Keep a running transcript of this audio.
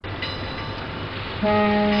Your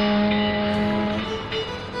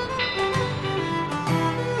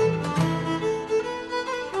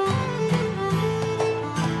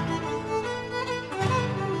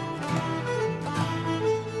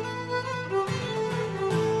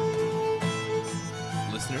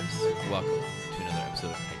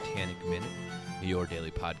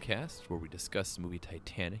daily podcast where we discuss the movie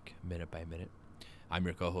Titanic minute by minute. I'm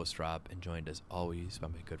your co-host Rob, and joined as always by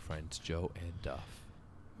my good friends Joe and Duff.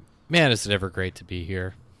 Man, is it ever great to be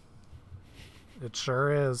here. It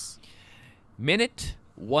sure is. Minute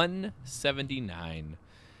 179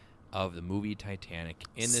 of the movie Titanic.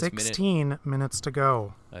 In this 16 minutes to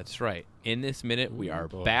go. That's right. In this minute, we are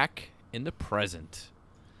back in the present.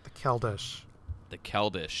 The Keldysh. The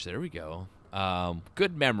Keldysh. There we go.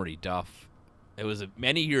 Good memory, Duff. It was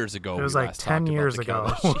many years ago. It was like 10 years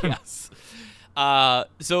ago. Yes.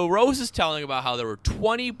 So Rose is telling about how there were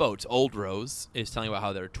 20 boats. Old Rose is telling about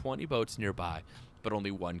how there were 20 boats nearby, but only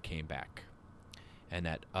one came back. And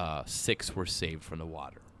that 6 were saved from the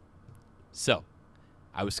water. So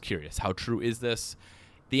I was curious, how true is this?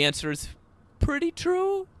 The answer is pretty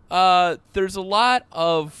true. There's a lot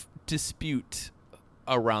of dispute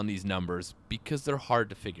around these numbers because they're hard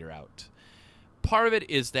to figure out. Part of it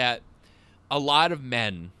is that a lot of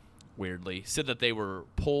men, weirdly, said that they were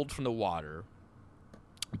pulled from the water,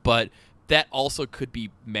 but that also could be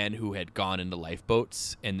men who had gone into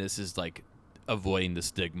lifeboats, and this is like avoiding the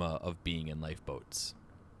stigma of being in lifeboats.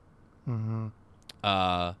 Mm-hmm.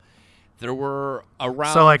 There were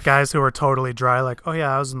around... So like guys who were totally dry, like, oh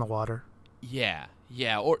yeah, I was in the water. Yeah.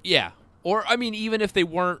 Or, I mean, even if they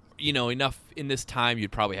weren't, enough in this time,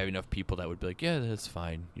 you'd probably have enough people that would be like, yeah, that's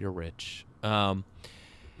fine. You're rich.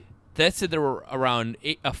 That said, there were around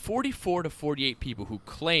 44 to 48 people who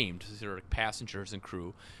claimed, these are passengers and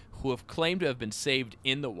crew, who have claimed to have been saved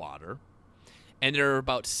in the water. And there are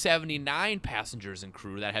about 79 passengers and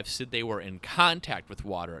crew that have said they were in contact with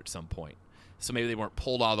water at some point. So maybe they weren't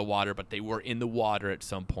pulled out of the water, but they were in the water at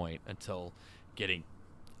some point until getting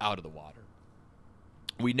out of the water.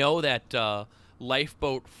 We know that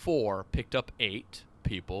Lifeboat 4 picked up 8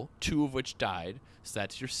 people, 2 of which died, so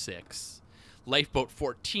that's your 6. Lifeboat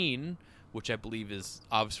 14, which I believe is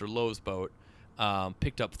Officer Lowe's boat,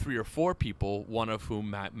 picked up 3 or 4 people, one of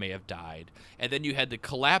whom may have died. And then you had the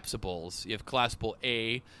collapsibles. You have collapsible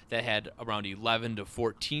A that had around 11 to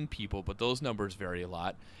 14 people, but those numbers vary a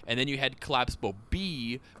lot. And then you had collapsible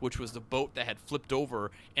B, which was the boat that had flipped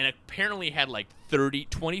over and apparently had like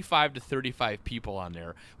 25 to 35 people on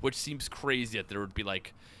there, which seems crazy that there would be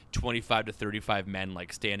like 25 to 35 men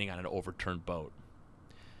like standing on an overturned boat.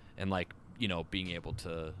 And like, being able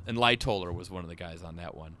to... And Lightoller was one of the guys on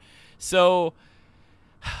that one. So,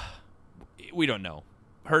 we don't know.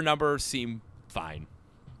 Her numbers seem fine.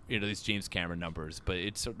 These James Cameron numbers. But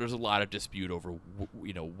there's a lot of dispute over,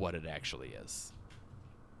 what it actually is.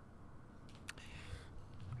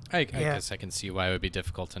 I guess I can see why it would be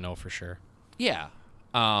difficult to know for sure. Yeah.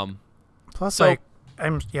 Plus,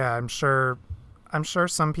 I'm sure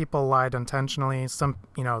some people lied intentionally. Some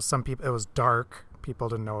people, it was dark. People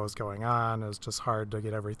didn't know what was going on. It was just hard to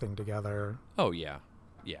get everything together. Oh, yeah.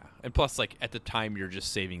 Yeah. And plus, like, at the time, you're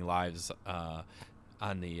just saving lives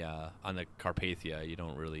on the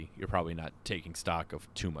Carpathia. You're probably not taking stock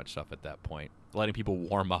of too much stuff at that point. Letting people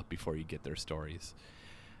warm up before you get their stories.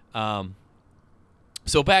 So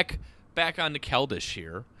back on the Keldysh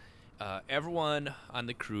here. Everyone on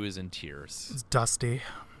the crew is in tears. It's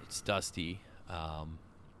dusty.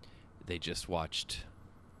 They just watched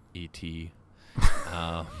E.T.,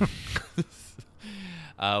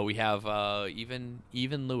 we have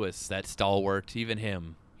even Lewis, that stalwart, even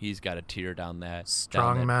him. He's got a tear down that.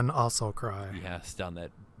 Strong men also cry. Yes, down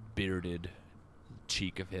that bearded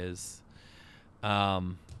cheek of his.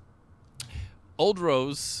 Old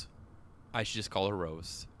Rose, I should just call her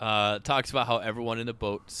Rose, talks about how everyone in the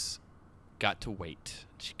boats got to wait.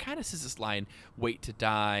 She kind of says this line, wait to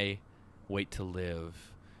die, wait to live.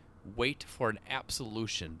 Wait for an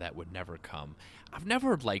absolution that would never come. I've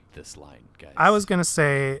never liked this line, guys. I was gonna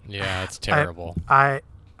say, yeah, it's terrible.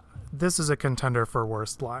 This is a contender for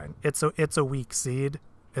worst line. It's a weak seed.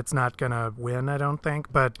 It's not gonna win, I don't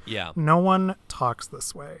think. But yeah, no one talks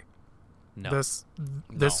this way. No, this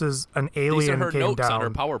is an alien. These are her came notes down. on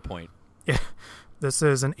her PowerPoint. Yeah, this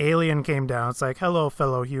is an alien came down. It's like, hello,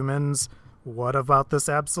 fellow humans. What about this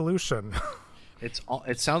absolution?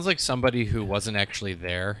 It sounds like somebody who wasn't actually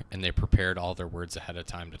there, and they prepared all their words ahead of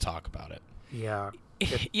time to talk about it. Yeah.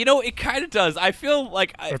 It kind of does. I feel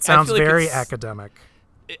like it sounds very academic.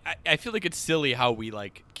 I feel like it's silly how we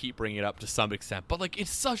like keep bringing it up to some extent, but like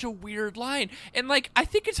it's such a weird line, and like I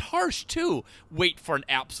think it's harsh too. Wait for an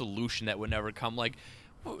absolution that would never come. Like,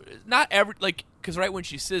 not every like because right when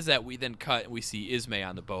she says that, we then cut and we see Ismay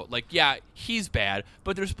on the boat. Like, yeah, he's bad,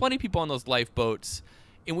 but there's plenty of people on those lifeboats,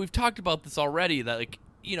 and we've talked about this already. That like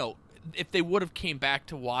if they would have came back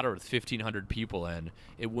to water with 1,500 people in,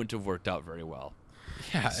 it wouldn't have worked out very well.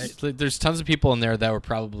 Yeah, there's tons of people in there that were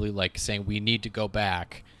probably like saying we need to go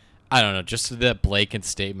back. I don't know, just the blatant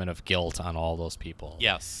statement of guilt on all those people.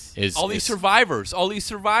 Yes, is all these survivors of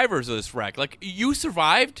this wreck. Like you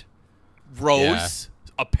survived, Rose.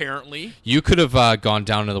 Apparently, you could have gone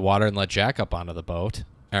down to the water and let Jack up onto the boat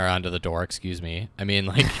or onto the door. Excuse me. I mean,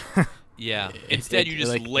 like. Yeah. Instead, you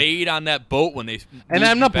just laid on that boat when they. And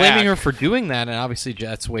I'm not blaming her for doing that. And obviously,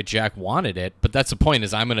 that's the way Jack wanted it. But that's the point.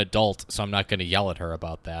 Is I'm an adult, so I'm not going to yell at her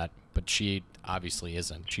about that. But she obviously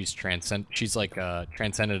isn't. She's She's like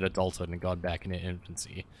transcended adulthood and gone back into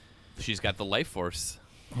infancy. She's got the life force.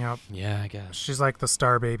 Yep. Yeah, I guess she's like the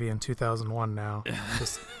Star Baby in 2001 now.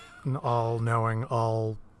 Just an all-knowing,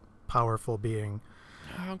 all-powerful being.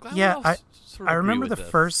 I'm glad yeah, I remember the this.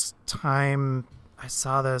 first time I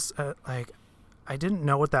saw this, like, I didn't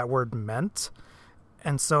know what that word meant.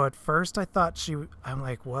 And so at first I thought I'm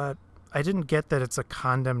like, what? I didn't get that it's a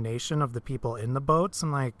condemnation of the people in the boats.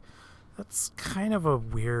 I'm like, that's kind of a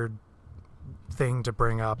weird thing to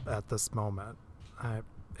bring up at this moment.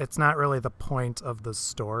 It's not really the point of the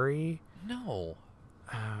story. No.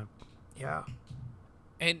 Yeah.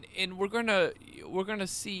 And we're gonna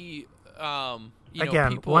see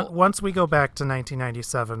again, people... once we go back to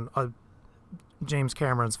 1997, James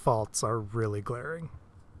Cameron's faults are really glaring.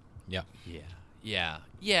 Yeah.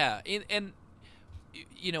 And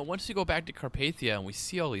once we go back to Carpathia and we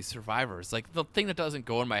see all these survivors, like the thing that doesn't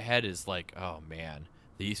go in my head is like, oh man,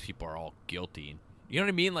 these people are all guilty. You know what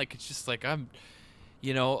I mean? Like it's just like like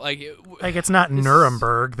it's not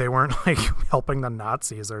Nuremberg. They weren't like helping the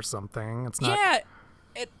Nazis or something. It's not. Yeah.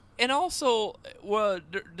 And also, well,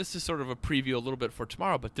 this is sort of a preview a little bit for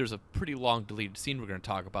tomorrow, but there's a pretty long deleted scene we're going to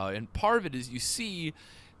talk about. And part of it is you see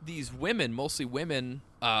these women, mostly women,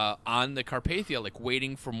 on the Carpathia, like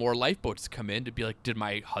waiting for more lifeboats to come in to be like, did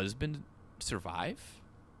my husband survive?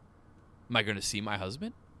 Am I going to see my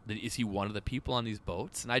husband? Is he one of the people on these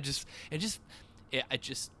boats? And it just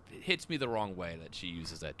hits me the wrong way that she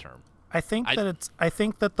uses that term. I think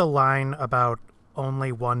that the line about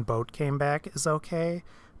only one boat came back is okay.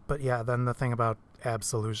 But yeah, then the thing about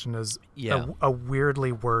absolution is a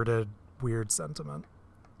weirdly worded, weird sentiment.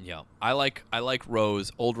 Yeah, I like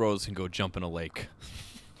Rose. Old Rose can go jump in a lake.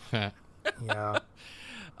 Yeah.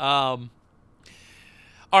 All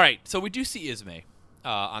right, so we do see Ismay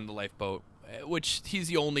on the lifeboat, which he's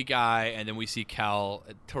the only guy, and then we see Cal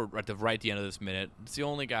at the end of this minute. It's the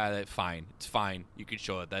only guy that it's fine. You can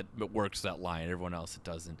show it that it works that line. Everyone else it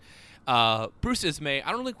doesn't. Bruce Ismay,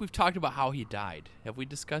 I don't think we've talked about how he died. Have we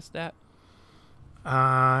discussed that?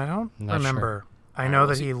 I don't remember. Sure. I know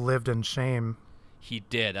that he lived in shame. He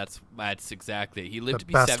did. That's exactly it. He lived to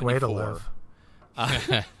be best 74. way to live.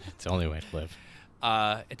 It's the only way to live.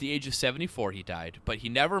 At the age of 74, he died, but he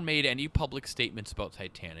never made any public statements about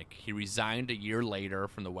Titanic. He resigned a year later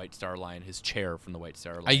from the White Star Line, his chair from the White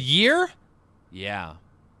Star Line. A year? Yeah.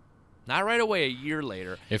 Not right away, a year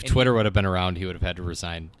later. If Twitter would have been around, he would have had to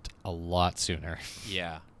resign a lot sooner.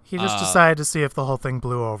 Yeah. He just decided to see if the whole thing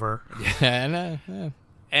blew over.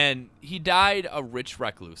 And he died a rich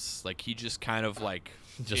recluse. Like, he just kind of, like,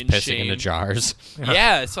 just in pissing shame. into jars.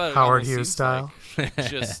 Yeah. It's what Howard it Hughes seems style. Like.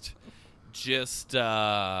 just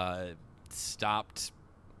stopped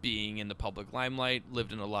being in the public limelight,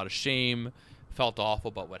 lived in a lot of shame, felt awful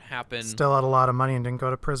about what happened. Still had a lot of money and didn't go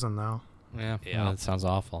to prison, though. Yeah. That sounds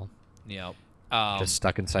awful. Yeah. Just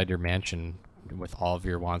stuck inside your mansion with all of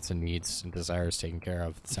your wants and needs and desires taken care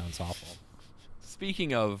of. It sounds awful.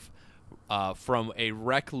 Speaking of from a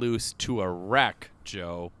recluse to a wreck,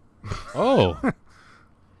 Joe. Oh.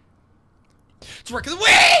 It's Wreck of the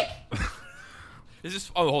Week! Is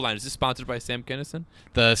this? Oh, hold on. Is this sponsored by Sam Kinison?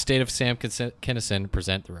 The State of Sam Kinison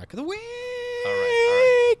present the Wreck of the Week. All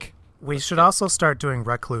right. We should also start doing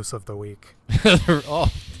Recluse of the Week.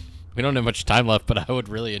 Oh, we don't have much time left, but I would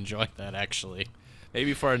really enjoy that, actually.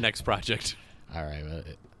 Maybe for our next project. All right.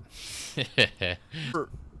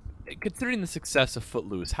 Considering the success of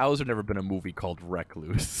Footloose, how has there never been a movie called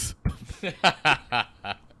Recluse?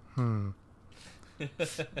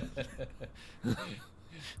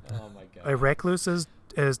 Oh my God. A recluse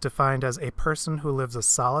is defined as a person who lives a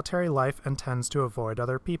solitary life and tends to avoid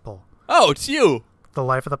other people. Oh, it's you. The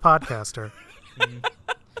life of the podcaster.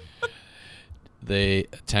 They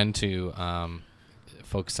tend to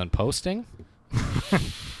focus on posting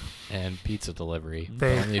and pizza delivery.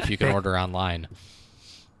 They- Only if you can order online.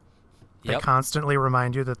 They Yep. constantly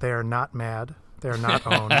remind you that they are not mad. They are not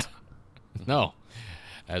owned. No,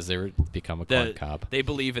 as they become a The- corn cob. They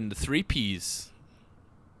believe in the 3 Ps: What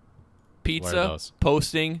are pizza, those?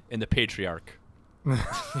 posting, and the patriarch.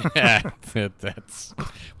 Yeah, that's well. Did That you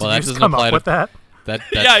just doesn't come apply up to with that? that.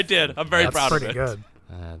 Yeah, I did. I'm very that's proud of Pretty it. good.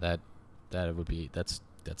 That would be that's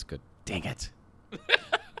good. Dang it.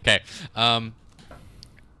 Okay.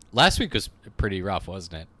 Last week was pretty rough,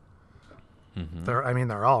 wasn't it?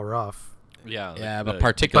 They're all rough. Yeah, Yeah, but But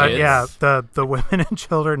particularly yeah, the women and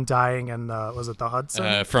children dying in was it the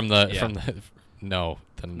Hudson? from the Yeah. from the no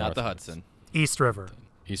the not North the Hudson. East River.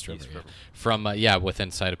 East River, East yeah. River. From within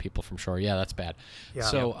sight of people from shore. Yeah, that's bad. Yeah.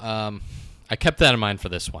 So I kept that in mind for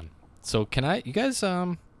this one. So you guys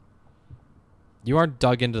you aren't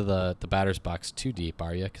dug into the batter's box too deep,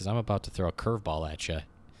 are you? Because I'm about to throw a curveball at you.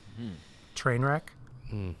 Train wreck.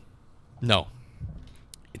 No,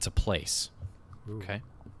 it's a place. Okay.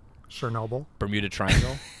 Chernobyl. Bermuda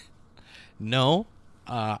Triangle. No,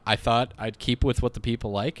 I thought I'd keep with what the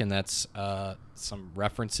people like, and that's some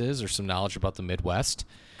references or some knowledge about the Midwest.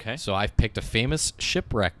 Okay. So I've picked a famous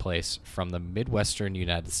shipwreck place from the Midwestern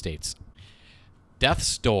United States.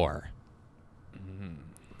 Death's Door.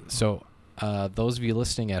 So those of you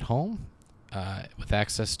listening at home with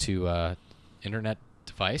access to internet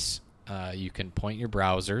device, you can point your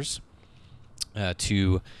browsers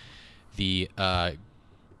to the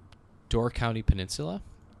Door County Peninsula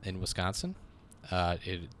in Wisconsin,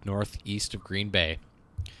 northeast of Green Bay.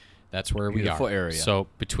 That's where Beautiful we are. area. So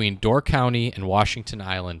between Door County and Washington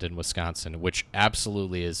Island in Wisconsin, which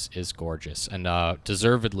absolutely is gorgeous and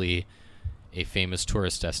deservedly a famous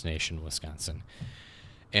tourist destination in Wisconsin.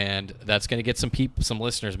 And that's going to get some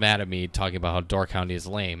listeners mad at me talking about how Door County is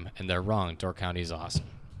lame, and they're wrong. Door County is awesome,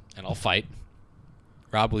 and I'll fight.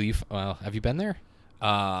 Rob, will you? Have you been there?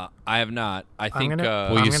 I have not. I think. gonna-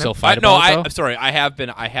 Will I'm you gonna- still fight no, about it, though? I'm sorry. I have been.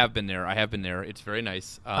 I have been there. I have been there. It's very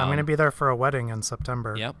nice. I'm gonna be there for a wedding in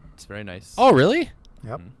September. Yep, it's very nice. Oh, really?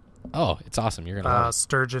 Yep. Oh, it's awesome. You're gonna love it.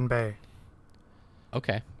 Sturgeon Bay.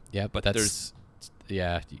 Okay. Yeah, but that's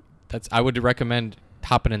that's. I would recommend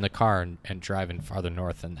hopping in the car and driving farther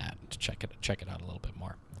north than that to check it out a little bit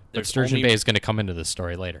more. But There's Sturgeon only- Bay is going to come into this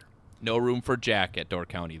story later. No room for Jack at Door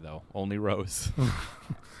County though. Only Rose.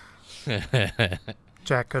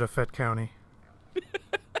 Jack could have fit county.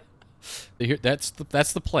 That's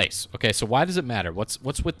the place. Okay, so why does it matter? What's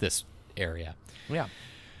with this area? Yeah.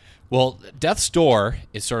 Well, Death's Door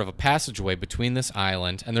is sort of a passageway between this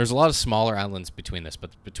island, and there's a lot of smaller islands between this, but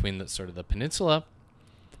between the sort of the peninsula,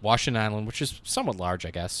 Washington Island, which is somewhat large, I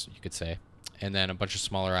guess you could say, and then a bunch of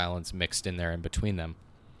smaller islands mixed in there in between them.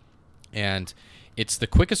 And it's the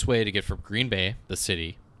quickest way to get from Green Bay, the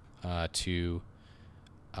city, to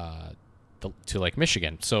Lake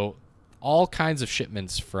Michigan. So all kinds of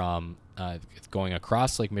shipments from going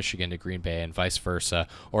across Lake Michigan to Green Bay and vice versa,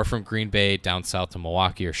 or from Green Bay down south to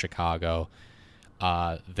Milwaukee or Chicago,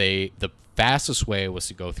 the fastest way was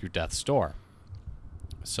to go through Death's Door.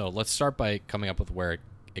 So let's start by coming up with where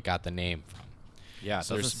it got the name from. Yeah.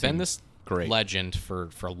 So there's been this great. legend for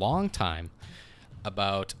a long time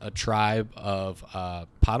about a tribe of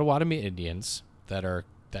Potawatomi Indians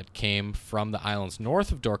that came from the islands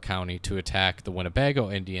north of Door County to attack the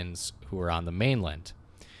Winnebago Indians who were on the mainland.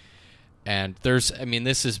 And this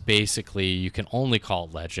is basically, you can only call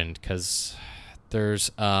it legend because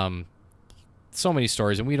there's so many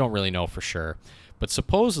stories and we don't really know for sure. But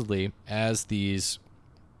supposedly, as these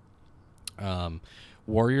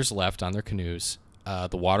warriors left on their canoes,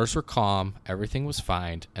 the waters were calm, everything was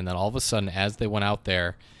fine, and then all of a sudden, as they went out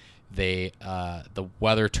there, the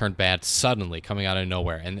weather turned bad suddenly, coming out of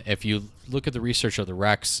nowhere. And if you look at the research of the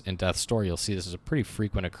wrecks in Death's Door, you'll see this is a pretty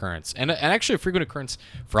frequent occurrence, and actually a frequent occurrence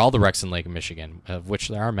for all the wrecks in Lake Michigan, of which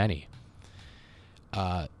there are many.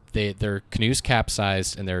 Their canoes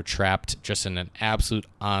capsized, and they're trapped just in an absolute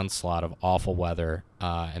onslaught of awful weather,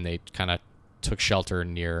 and they kind of took shelter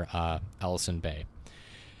near Ellison Bay.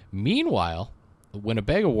 Meanwhile, the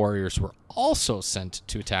Winnebago warriors were also sent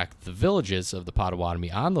to attack the villages of the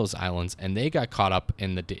Potawatomi on those islands, and they got caught up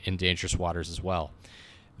in dangerous waters as well.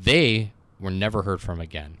 They were never heard from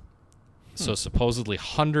again. So supposedly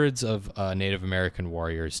hundreds of Native American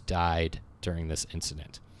warriors died during this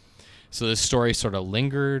incident. So this story sort of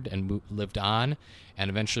lingered and lived on, and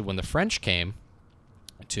eventually when the French came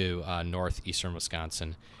to northeastern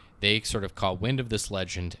Wisconsin, they sort of caught wind of this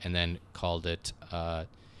legend and then called it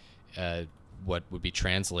what would be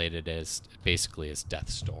translated as basically as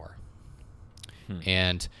Death's Door.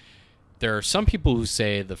 And There are some people who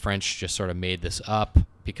say the French just sort of made this up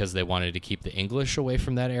because they wanted to keep the English away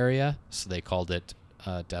from that area, so they called it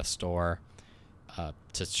Death's Door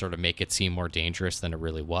to sort of make it seem more dangerous than it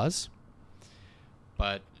really was.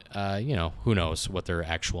 But, who knows what their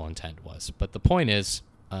actual intent was. But the point is,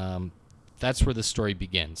 that's where the story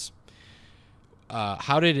begins.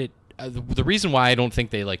 How did it... the reason why I don't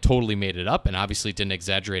think they totally made it up and obviously didn't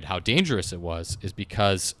exaggerate how dangerous it was is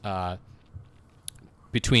because...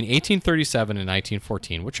 between 1837 and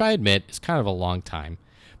 1914, which I admit is kind of a long time,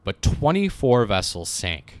 but 24 vessels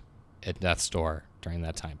sank at Death's Door during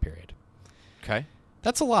that time period. Okay.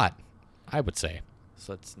 That's a lot, I would say.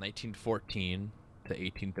 So that's 1914 to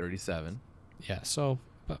 1837. Yeah, so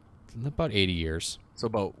about 80 years. So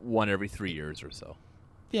about one every 3 years or so.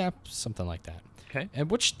 Yeah, something like that. Okay.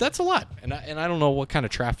 And that's a lot. And I don't know what kind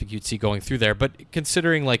of traffic you'd see going through there, but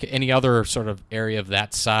considering any other sort of area of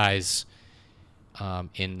that size...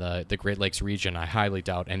 in the Great Lakes region, I highly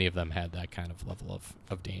doubt any of them had that kind of level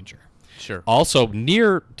of danger. Sure. Also,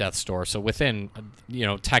 near Death's Door, so within,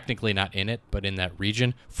 technically not in it, but in that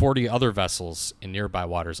region, 40 other vessels in nearby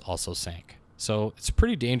waters also sank. So it's a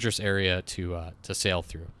pretty dangerous area to sail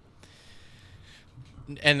through.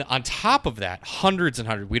 And on top of that, hundreds and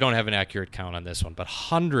hundreds, we don't have an accurate count on this one, but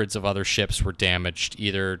hundreds of other ships were damaged,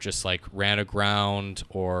 either just ran aground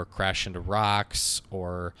or crashed into rocks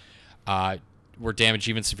or... were damaged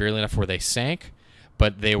even severely enough where they sank,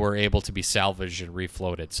 but they were able to be salvaged and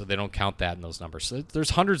refloated, so they don't count that in those numbers. So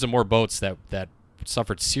there's hundreds of more boats that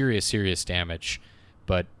suffered serious damage,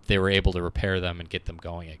 but they were able to repair them and get them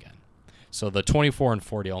going again. So the 24 and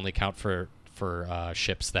 40 only count for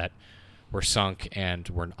ships that were sunk and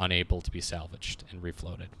were unable to be salvaged and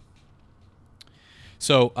refloated.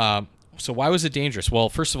 So why was it dangerous? Well,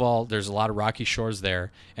 first of all, there's a lot of rocky shores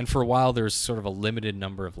there, and for a while there's sort of a limited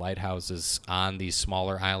number of lighthouses on these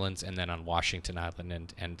smaller islands and then on Washington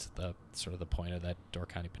Island and the sort of the point of that Door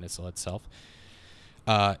County Peninsula itself.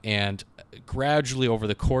 And gradually over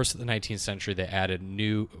the course of the 19th century, they added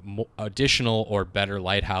new, additional or better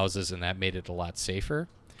lighthouses, and that made it a lot safer.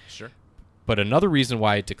 Sure. But another reason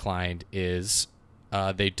why it declined is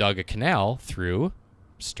they dug a canal through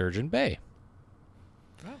Sturgeon Bay.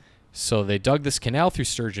 So they dug this canal through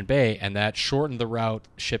Sturgeon Bay, and that shortened the route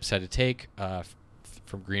ships had to take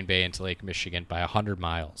from Green Bay into Lake Michigan by 100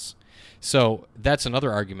 miles. So that's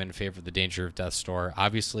another argument in favor of the danger of Death's Door.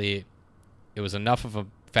 Obviously, it was enough of a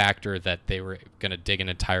factor that they were going to dig an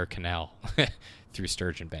entire canal through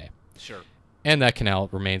Sturgeon Bay. Sure. And that canal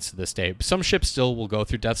remains to this day. Some ships still will go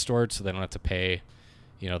through Death's Door, so they don't have to pay,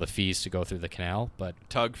 the fees to go through the canal. But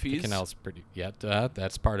tug fees? The canal's pretty... Yeah,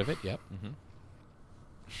 that's part of it, yep. Mm-hmm.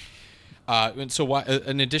 And so,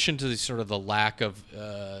 in addition to the lack of,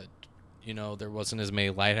 there wasn't as many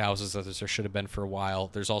lighthouses as there should have been for a while,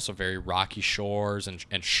 there's also very rocky shores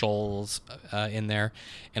and shoals in there.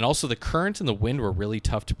 And also the current and the wind were really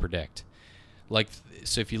tough to predict.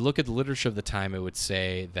 So if you look at the literature of the time, it would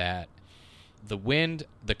say that the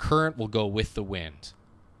current will go with the wind.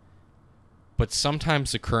 But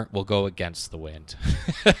sometimes the current will go against the wind.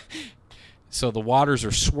 So the waters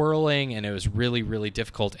are swirling, and it was really, really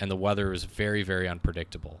difficult, and the weather was very, very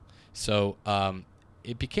unpredictable. So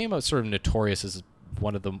it became a sort of notorious as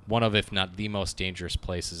one of, if not the most dangerous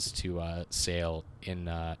places to sail in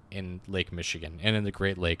Lake Michigan and in the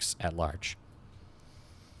Great Lakes at large.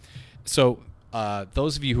 So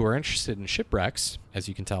those of you who are interested in shipwrecks, as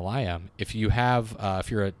you can tell I am, if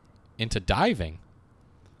you're into diving,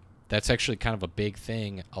 that's actually kind of a big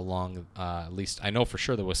thing along, at least I know for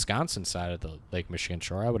sure, the Wisconsin side of the Lake Michigan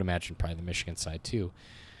shore. I would imagine probably the Michigan side too.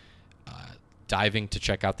 Diving to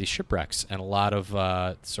check out these shipwrecks. And a lot of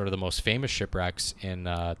sort of the most famous shipwrecks in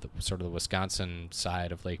the Wisconsin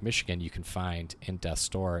side of Lake Michigan you can find in Death's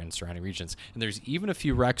Door and surrounding regions. And there's even a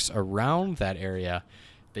few wrecks around that area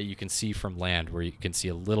that you can see from land where you can see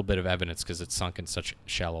a little bit of evidence because it's sunk in such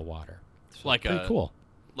shallow water. So pretty cool.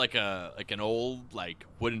 Like an old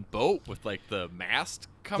wooden boat with the mast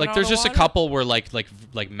coming out there's of the just water? a couple where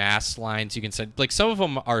like mast lines you can send, some of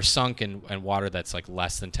them are sunk in water that's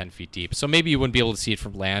less than 10 feet deep, so maybe you wouldn't be able to see it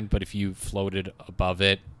from land, but if you floated above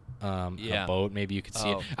it a boat, maybe you could see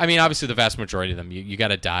it. I mean, obviously the vast majority of them you got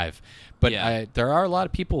to dive, but there are a lot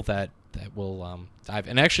of people that will dive,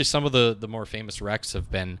 and actually some of the more famous wrecks have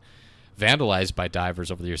been vandalized by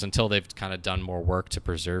divers over the years until they've kind of done more work to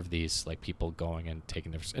preserve these, people going and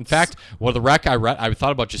taking their... In fact, the wreck I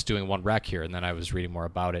thought about just doing one wreck here, and then I was reading more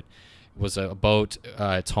about it. It was a boat,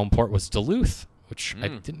 its home port was Duluth, which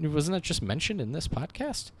wasn't it just mentioned in this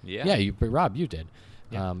podcast? Yeah. Yeah, Rob, you did.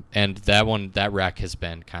 Yeah. And that wreck has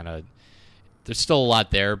been kind of there's still a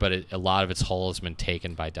lot there, but a lot of its hull has been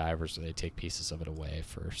taken by divers, or they take pieces of it away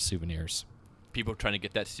for souvenirs. People trying to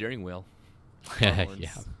get that steering wheel. Yeah.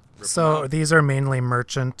 So these are mainly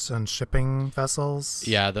merchant and shipping vessels.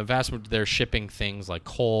 Yeah, they're shipping things like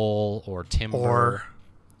coal or timber, Ore.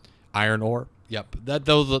 iron ore. Yep.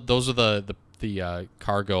 Those are the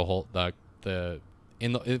cargo hold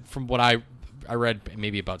from what I read,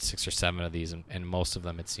 maybe about 6 or 7 of these, and most of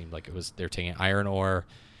them it seemed like they're taking iron ore,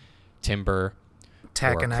 timber,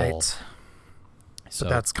 Taconite. or coal. So But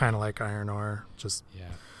that's kind of like iron ore. Just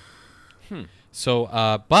yeah.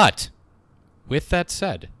 So, but with that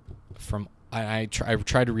said, I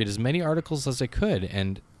tried to read as many articles as I could,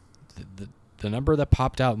 and the number that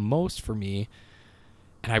popped out most for me,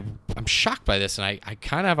 and I'm shocked by this, and I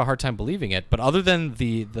kind of have a hard time believing it. But other than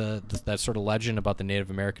that sort of legend about the Native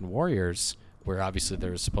American warriors, where obviously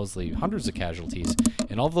there were supposedly hundreds of casualties,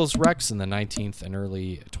 and all those wrecks in the 19th and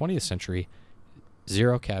early 20th century,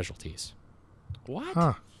 0 casualties. What?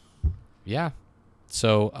 Huh. Yeah.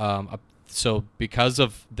 So because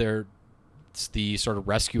of the sort of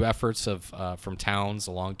rescue efforts of from towns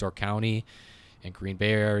along Door County and Green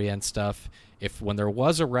Bay area and stuff, when there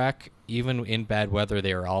was a wreck, even in bad weather,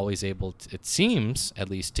 they were always able to, it seems at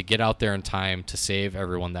least, to get out there in time to save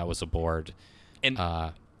everyone that was aboard.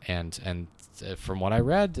 And from what I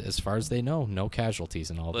read, as far as they know, no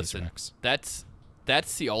casualties in all these wrecks. That's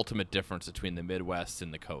the ultimate difference between the Midwest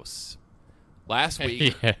and the coasts. Last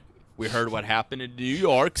week, we heard what happened in New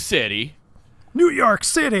York City. New York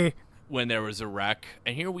City! When there was a wreck.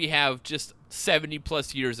 And here we have just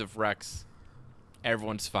 70-plus years of wrecks.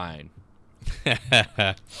 Everyone's fine.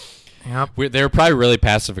 Yep. They were probably really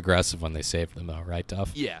passive-aggressive when they saved them, though, right,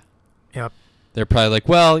 Duff? Yeah. Yep. They're probably like,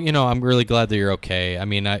 well, I'm really glad that you're okay. I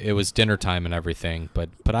mean, it was dinner time and everything, but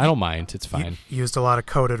I don't mind. It's fine. Used a lot of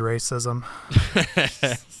coded racism.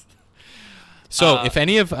 So if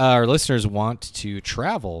any of our listeners want to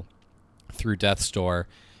travel through Death's Door,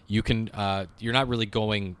 you can. You're not really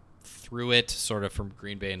going through it, sort of from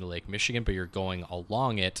Green Bay into Lake Michigan, but you're going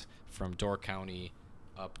along it from Door County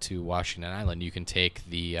up to Washington Island. You can take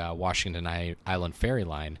the Washington Island ferry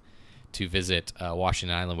line to visit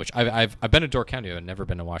Washington Island, which I've been to Door County. I've never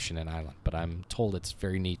been to Washington Island, but I'm told it's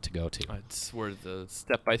very neat to go to. It's where the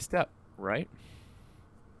Step by Step, right?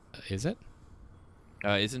 Is it?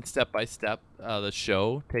 Isn't Step by Step the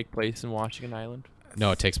show take place in Washington Island?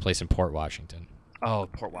 No, it takes place in Port Washington. Oh,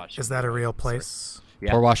 Port Washington. Is that a real place?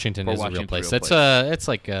 Yeah. Port Washington is a real Washington's place. a real It's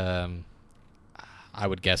like I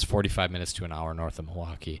would guess 45 minutes to an hour north of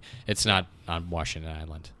Milwaukee. It's not on Washington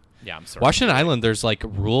Island. Yeah, I'm sorry. Washington Island, there's like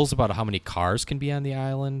rules about how many cars can be on the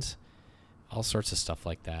island, all sorts of stuff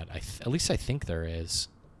like that. At least I think there is.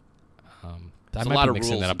 I might be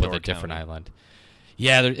mixing that up with a different island.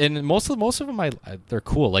 Yeah, and most of them, they're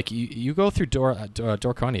cool. Like you go through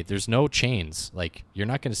Door County, there's no chains. Like you're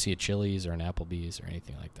not going to see a Chili's or an Applebee's or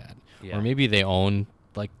anything like that. Yeah. Or maybe they own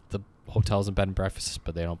like the hotels and bed and breakfasts,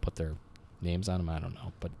 but they don't put their names on them. I don't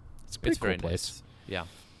know, but it's a pretty cool place. Nice.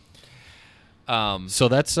 Yeah. So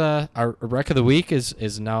that's our wreck of the week is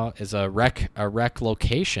a wreck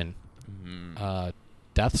location. Mm-hmm.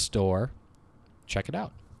 Death's Door. Check it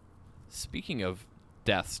out. Speaking of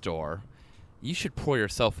Death's Door, you should pour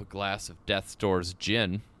yourself a glass of Death's Door's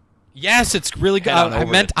gin. Yes, it's really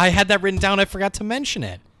good. I had that written down. I forgot to mention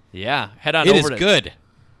it. Yeah, head on over. It is good.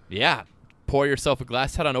 Yeah, pour yourself a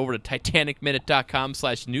glass. Head on over to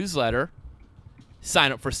TitanicMinute.com/newsletter.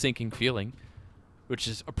 Sign up for Sinking Feeling, which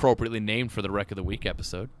is appropriately named for the Wreck of the Week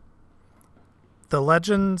episode. The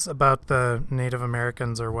legends about the Native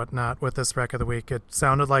Americans or whatnot with this Wreck of the Week, it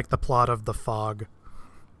sounded like the plot of The Fog.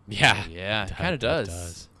 Yeah, it kind of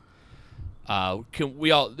does.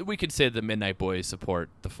 We could say the Midnight Boys support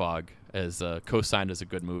The Fog as co-signed as a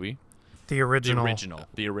good movie. The original.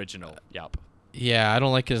 Yep. Yeah, I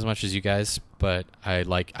don't like it as much as you guys, but I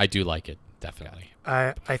do like it, definitely.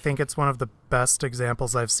 I think it's one of the best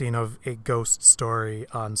examples I've seen of a ghost story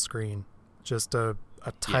on screen. Just a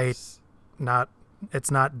tight,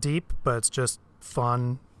 it's not deep, but it's just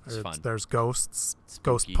fun. It's fun. There's ghosts, Spooky.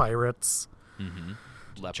 ghost pirates. Mm-hmm.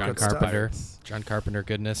 John Carpenter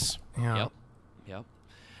goodness. Yeah. Yep.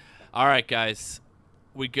 All right, guys.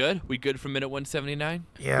 We good? We good for minute 179?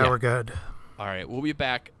 Yeah, we're good. All right, we'll be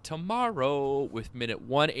back tomorrow with minute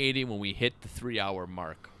 180 when we hit the 3-hour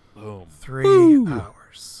mark. Boom. 3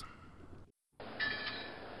 hours.